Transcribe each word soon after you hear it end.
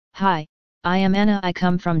Hi, I am Anna. I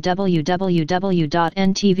come from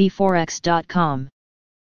www.ntvforex.com.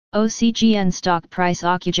 OCGN Stock Price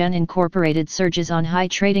Ocugen Inc. surges on high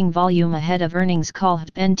trading volume ahead of earnings call.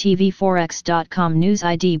 ntvforex.com News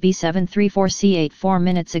ID B734C8 4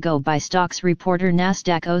 minutes ago by stocks reporter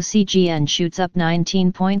NASDAQ OCGN shoots up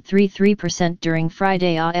 19.33% during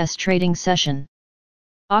Fridayâ's trading session.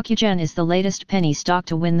 Ocugen is the latest penny stock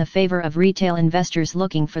to win the favor of retail investors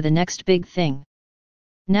looking for the next big thing.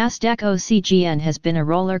 NASDAQ OCGN has been a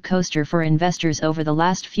roller coaster for investors over the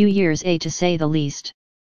last few years, to say the least.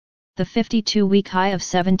 The 52-week high of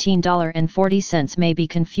 $17.40 may be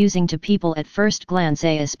confusing to people at first glance,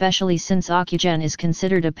 especially since Ocugen is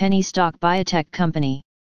considered a penny stock biotech company.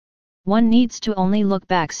 One needs to only look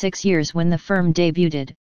back 6 years when the firm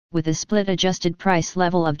debuted, with a split-adjusted price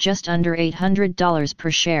level of just under $800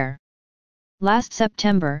 per share. Last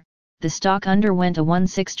September, the stock underwent a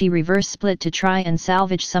 160 reverse split to try and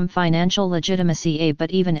salvage some financial legitimacy, but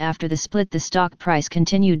even after the split the stock price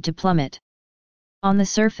continued to plummet. On the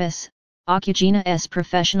surface, Ocugen's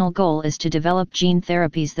professional goal is to develop gene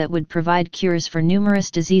therapies that would provide cures for numerous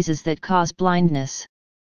diseases that cause blindness.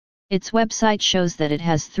 Its website shows that it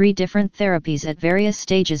has 3 different therapies at various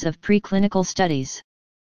stages of preclinical studies.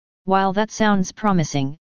 While that sounds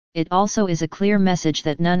promising, it also is a clear message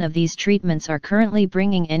that none of these treatments are currently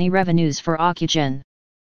bringing any revenues for Ocugen.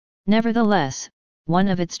 Nevertheless, one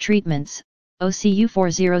of its treatments,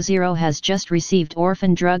 OCU400, has just received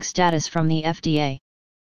orphan drug status from the FDA.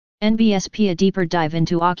 NBSP. A deeper dive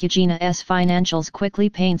into Ocugen's financials quickly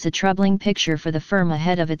paints a troubling picture for the firm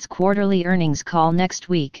ahead of its quarterly earnings call next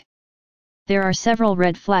week. There are several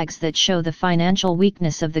red flags that show the financial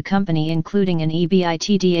weakness of the company, including an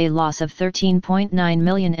EBITDA loss of $13.9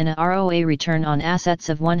 million and a ROA return on assets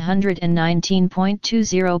of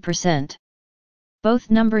 119.20%. Both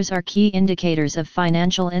numbers are key indicators of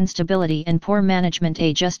financial instability and poor management,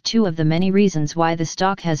 just 2 of the many reasons why the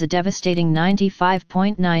stock has a devastating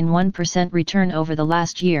 95.91% return over the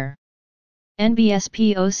last year.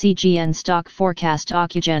 NBSP OCGN stock forecast.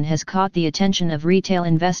 Ocugen has caught the attention of retail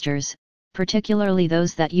investors, particularly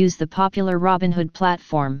those that use the popular Robinhood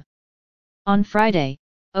platform. On Friday,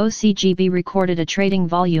 OCGB recorded a trading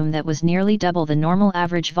volume that was nearly double the normal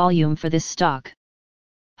average volume for this stock.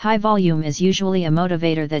 High volume is usually a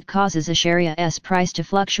motivator that causes a share's price to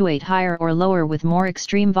fluctuate higher or lower with more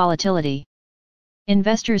extreme volatility.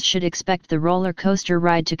 Investors should expect the roller coaster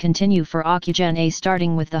ride to continue for Ocugen,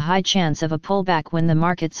 starting with the high chance of a pullback when the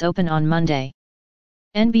markets open on Monday.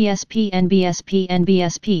 NBSP.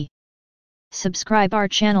 Subscribe our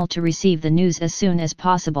channel to receive the news as soon as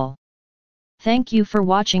possible. Thank you for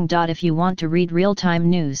watching. If you want to read real-time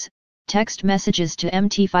news, text messages to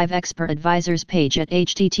MT5 Expert Advisors page at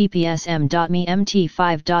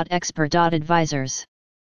https://mt5.expert.advisors.